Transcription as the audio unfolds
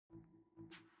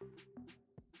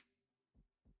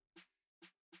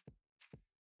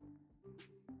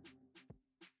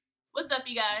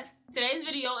you guys? Today's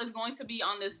video is going to be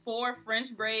on this 4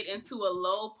 French braid into a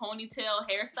low ponytail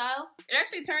hairstyle. It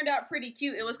actually turned out pretty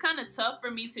cute. It was kind of tough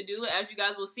for me to do it, as you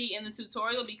guys will see in the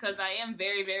tutorial, because I am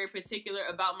very particular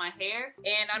about my hair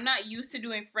and I'm not used to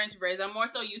doing French braids. I'm more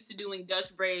so used to doing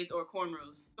Dutch braids or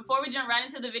cornrows. Before we jump right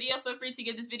into the video, feel free to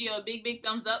give this video a big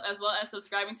thumbs up, as well as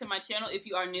subscribing to my channel if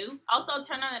you are new. Also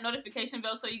turn on that notification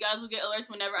bell so you guys will get alerts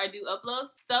whenever I do upload.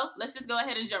 So let's just go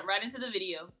ahead and jump right into the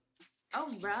video.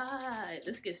 Alright,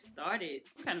 let's get started.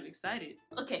 I'm kind of excited.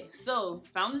 Okay, so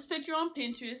found this picture on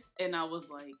Pinterest and I was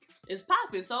like, it's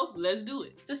popping, so let's do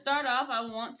it. To start off, I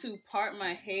want to part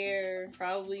my hair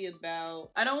probably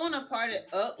about, I don't want to part it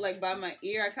up like by my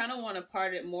ear. I kind of want to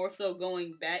part it more so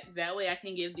going back. That way I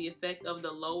can give the effect of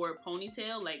the lower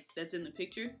ponytail like that's in the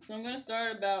picture. So I'm going to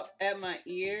start about at my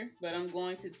ear, but I'm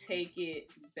going to take it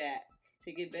back.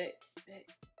 Take it back.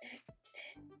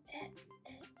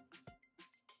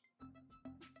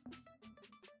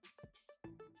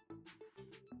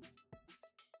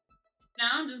 Now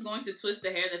I'm just going to twist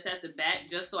the hair that's at the back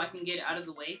just so I can get it out of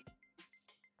the way.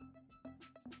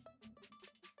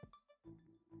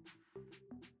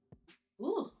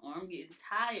 Ooh, arm getting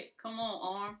tired. Come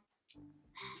on, arm.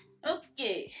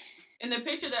 Okay. In the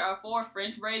picture, there are 4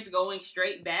 French braids going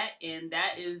straight back, and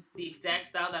that is the exact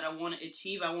style that I want to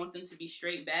achieve. I want them to be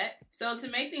straight back. So to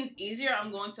make things easier,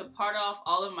 I'm going to part off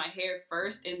all of my hair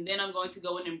first, and then I'm going to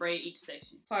go in and braid each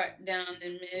section. Part down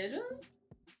the middle.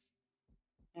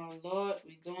 Oh Lord,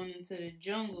 we're going into the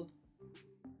jungle.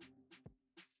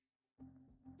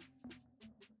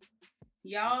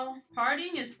 Y'all,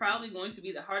 parting is probably going to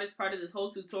be the hardest part of this whole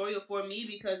tutorial for me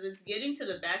because it's getting to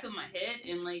the back of my head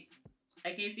and like,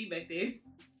 I can't see back there.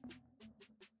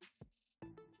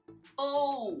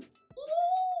 Oh!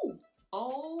 Ooh!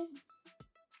 Oh!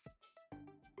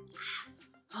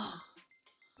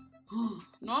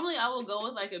 Normally I will go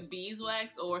with like a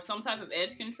beeswax or some type of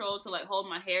edge control to like hold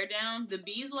my hair down. The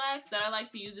beeswax that I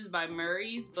like to use is by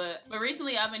Murray's, but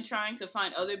recently I've been trying to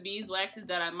find other beeswaxes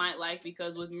that I might like,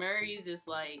 because with Murray's it's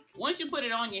like once you put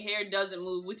it on, your hair doesn't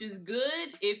move, which is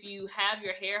good if you have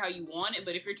your hair how you want it,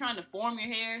 but if you're trying to form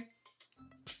your hair,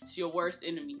 it's your worst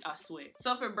enemy, I swear.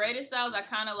 So for braided styles, I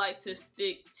kind of like to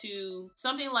stick to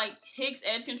something like Hicks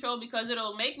edge control because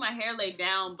it'll make my hair lay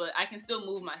down, but I can still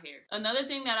move my hair. Another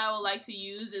thing that I would like to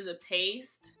use is a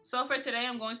paste. So for today,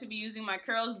 I'm going to be using my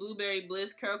Curls Blueberry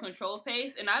Bliss Curl Control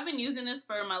Paste, and I've been using this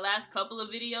for my last couple of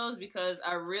videos because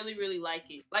I really like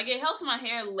it. Like, it helps my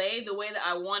hair lay the way that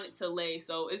I want it to lay,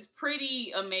 so it's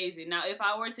pretty amazing. Now, if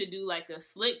I were to do like a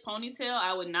slick ponytail,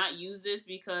 I would not use this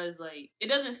because like it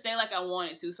doesn't stay like I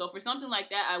want it to. So for something like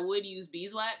that, I would use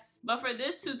beeswax. But for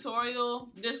this tutorial,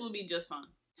 this will be just fine.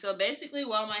 So basically,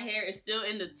 while my hair is still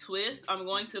in the twist, I'm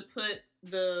going to put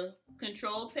the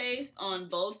control paste on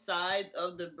both sides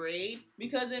of the braid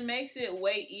because it makes it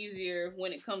way easier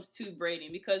when it comes to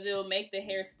braiding, because it'll make the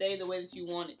hair stay the way that you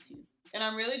want it to. And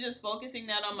I'm really just focusing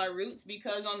that on my roots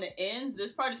because on the ends,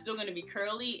 this part is still going to be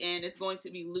curly and it's going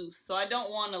to be loose. So I don't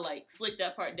want to like slick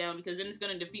that part down because then it's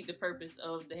going to defeat the purpose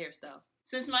of the hairstyle.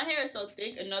 Since my hair is so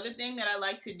thick, another thing that I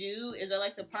like to do is I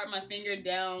like to part my finger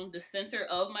down the center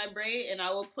of my braid, and I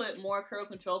will put more curl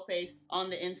control paste on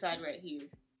the inside right here.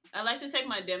 I like to take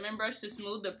my Denman brush to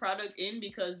smooth the product in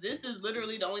because this is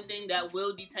literally the only thing that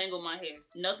will detangle my hair.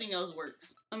 Nothing else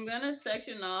works. I'm gonna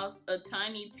section off a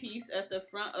tiny piece at the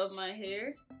front of my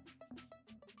hair.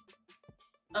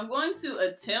 I'm going to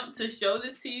attempt to show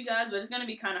this to you guys, but it's going to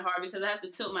be kind of hard because I have to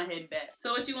tilt my head back.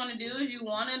 So what you want to do is you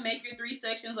want to make your 3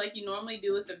 sections like you normally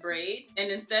do with the braid.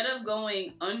 And instead of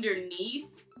going underneath,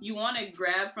 you want to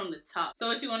grab from the top. So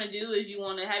what you want to do is you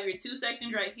want to have your 2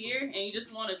 sections right here, and you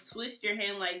just want to twist your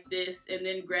hand like this and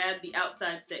then grab the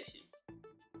outside section.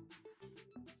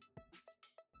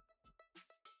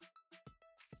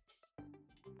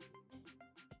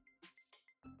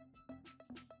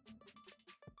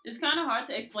 It's kind of hard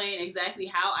to explain exactly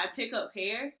how I pick up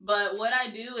hair, but what I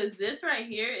do is this right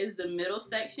here is the middle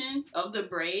section of the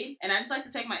braid, and I just like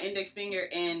to take my index finger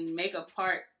and make a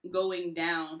part going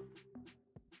down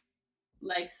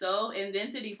like so, and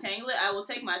then to detangle it, I will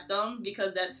take my thumb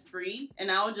because that's free,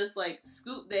 and I will just like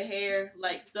scoop the hair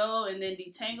like so and then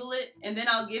detangle it, and then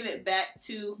I'll give it back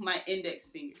to my index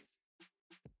finger.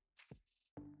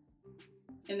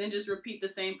 And then just repeat the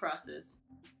same process.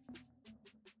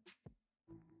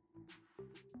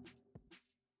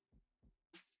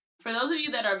 For For those of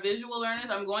you that are visual learners,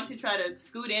 I'm going to try to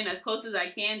scoot in as close as I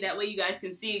can. That way you guys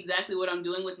can see exactly what I'm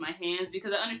doing with my hands,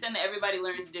 because I understand that everybody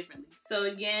learns differently. So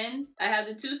again, I have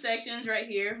the 2 sections right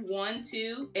here, 1,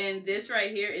 2, and this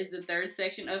right here is the 3rd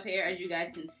section of hair, as you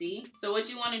guys can see. So what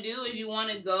you want to do is you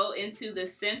want to go into the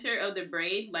center of the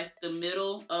braid, like the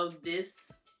middle of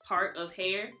this part of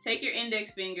hair. Take your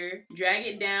index finger, drag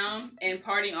it down and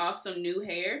parting off some new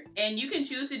hair. And you can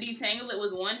choose to detangle it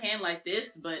with one hand like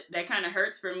this, but that kind of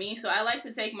hurts for me. So I like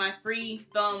to take my free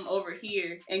thumb over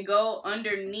here and go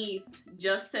underneath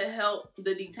just to help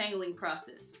the detangling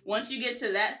process. Once you get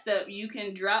to that step, you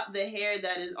can drop the hair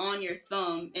that is on your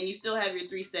thumb and you still have your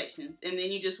 3 sections. And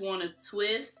then you just want to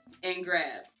twist and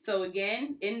grab. So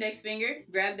again, index finger,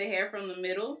 grab the hair from the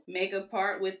middle, make a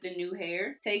part with the new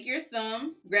hair. Take your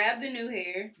thumb, grab the new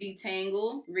hair,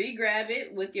 detangle, re-grab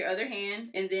it with your other hand,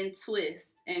 and then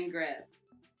twist and grab.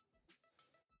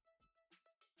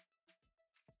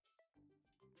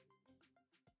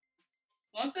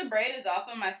 Once the braid is off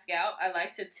of my scalp, I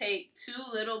like to take 2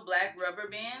 little black rubber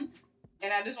bands,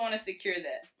 and I just want to secure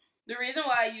that. The reason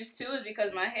why I use 2 is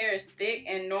because my hair is thick,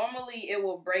 and normally it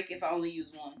will break if I only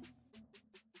use 1.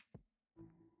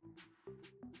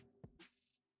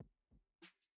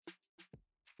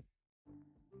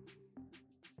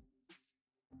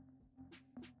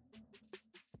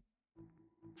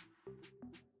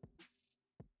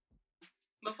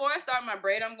 Before I start my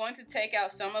braid, I'm going to take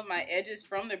out some of my edges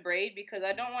from the braid because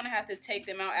I don't want to have to take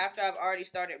them out after I've already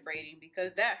started braiding,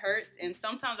 because that hurts, and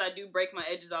sometimes I do break my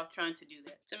edges off trying to do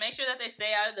that. To make sure that they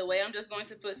stay out of the way, I'm just going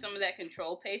to put some of that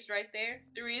control paste right there.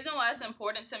 The reason why it's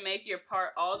important to make your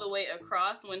part all the way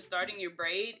across when starting your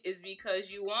braid is because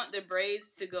you want the braids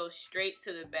to go straight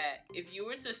to the back. If you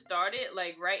were to start it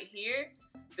like right here,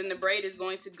 then the braid is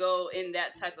going to go in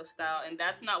that type of style, and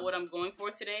that's not what I'm going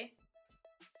for today.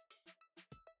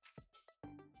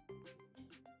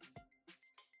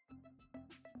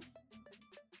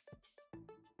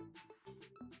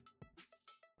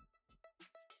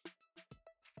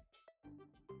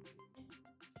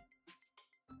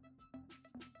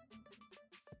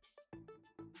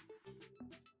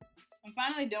 I'm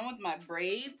finally done with my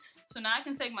braids. So now I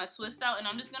can take my twist out, and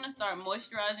I'm just gonna start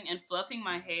moisturizing and fluffing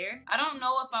my hair. I don't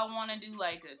know if I wanna do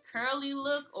like a curly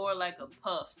look or like a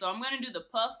puff. So I'm gonna do the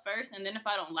puff first, and then if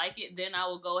I don't like it, then I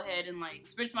will go ahead and like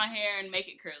spritz my hair and make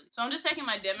it curly. So I'm just taking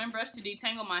my Denman brush to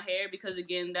detangle my hair, because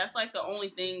again, that's like the only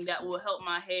thing that will help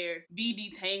my hair be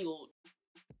detangled.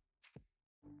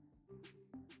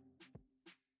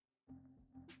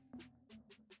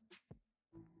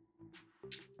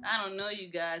 I don't know, you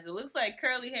guys. It looks like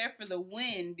curly hair for the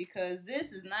win, because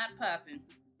this is not popping.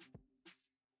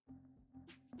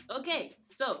 Okay,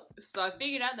 so I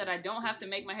figured out that I don't have to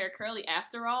make my hair curly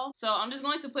after all. So I'm just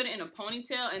going to put it in a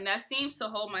ponytail, and that seems to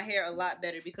hold my hair a lot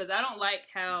better, because I don't like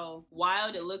how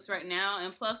wild it looks right now.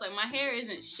 And plus, like, my hair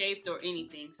isn't shaped or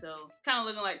anything, so kind of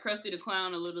looking like Krusty the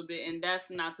Clown a little bit, and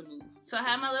that's not the move. So I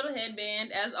have my little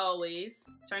headband, as always,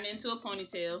 turned it into a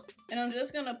ponytail, and I'm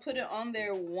just gonna put it on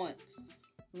there once.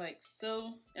 Like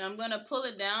so, and I'm gonna pull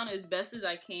it down as best as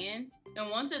I can. And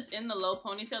once it's in the low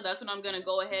ponytail, that's when I'm gonna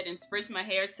go ahead and spritz my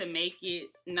hair to make it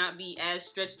not be as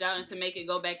stretched out and to make it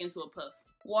go back into a puff.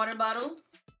 Water bottle.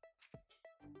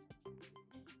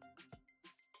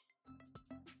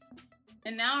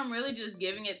 And now I'm really just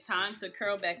giving it time to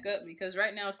curl back up, because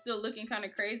right now it's still looking kind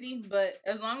of crazy. But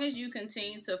as long as you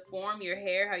continue to form your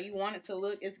hair how you want it to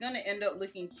look, it's going to end up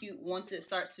looking cute once it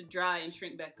starts to dry and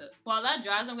shrink back up. While that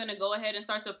dries, I'm going to go ahead and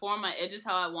start to form my edges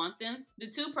how I want them. The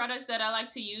 2 products that I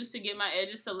like to use to get my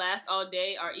edges to last all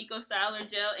day are Eco Styler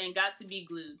Gel and Got To Be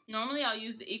Glued. Normally I'll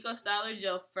use the Eco Styler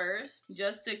Gel first,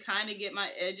 just to kind of get my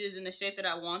edges in the shape that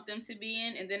I want them to be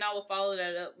in. And then I will follow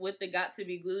that up with the Got To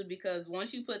Be Glued, because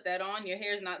once you put that on, your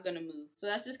hair is not gonna move. So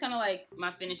that's just kind of like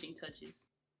my finishing touches.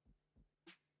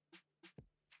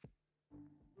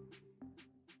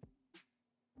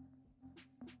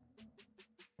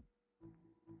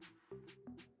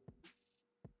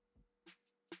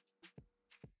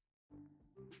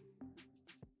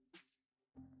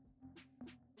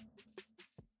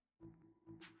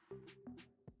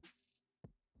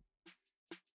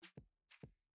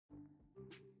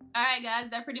 Alright guys,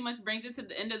 that pretty much brings it to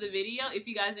the end of the video. If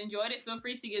you guys enjoyed it, feel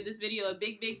free to give this video a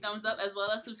big thumbs up, as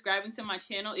well as subscribing to my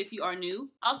channel if you are new.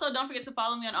 Also, don't forget to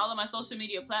follow me on all of my social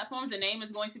media platforms. The name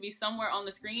is going to be somewhere on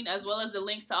the screen, as well as the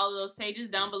links to all of those pages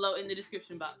down below in the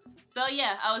description box. So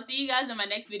yeah, I will see you guys in my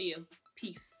next video.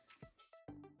 Peace.